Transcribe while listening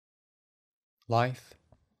Life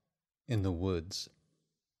in the Woods.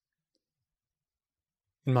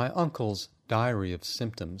 In my uncle's diary of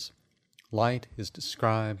symptoms, light is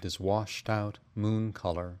described as washed-out moon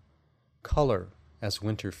color, color as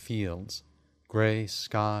winter fields, gray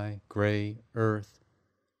sky, gray earth,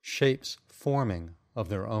 shapes forming of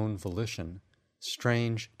their own volition,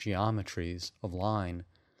 strange geometries of line,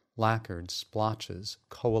 lacquered splotches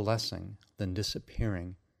coalescing, then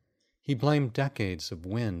disappearing. He blamed decades of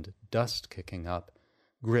wind, dust kicking up,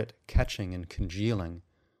 grit catching and congealing,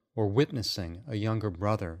 or witnessing a younger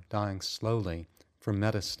brother dying slowly from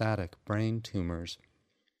metastatic brain tumors.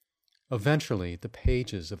 Eventually, the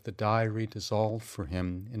pages of the diary dissolved for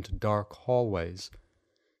him into dark hallways,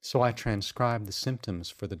 so I transcribed the symptoms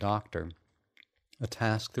for the doctor, a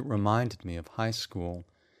task that reminded me of high school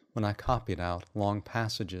when I copied out long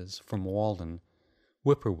passages from Walden,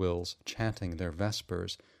 whippoorwills chanting their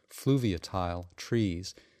vespers, fluviatile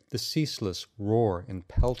trees, the ceaseless roar and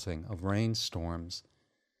pelting of rainstorms.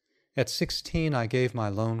 At 16, I gave my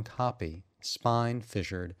lone copy, spine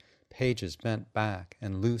fissured, pages bent back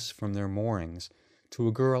and loose from their moorings, to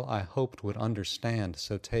a girl I hoped would understand,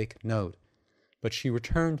 so take note, but she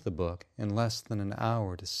returned the book in less than an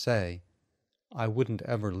hour to say, I wouldn't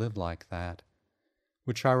ever live like that.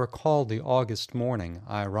 Which I recalled the August morning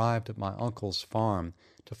I arrived at my uncle's farm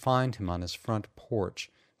to find him on his front porch,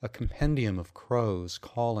 a compendium of crows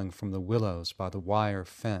calling from the willows by the wire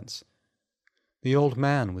fence. The old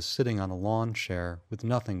man was sitting on a lawn chair with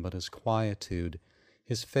nothing but his quietude,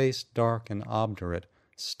 his face dark and obdurate,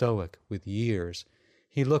 stoic with years.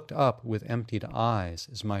 He looked up with emptied eyes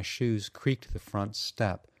as my shoes creaked the front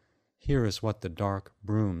step. Here is what the dark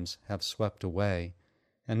brooms have swept away,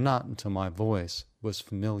 and not until my voice was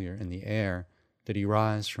familiar in the air did he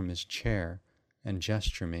rise from his chair and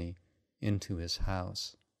gesture me into his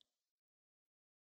house.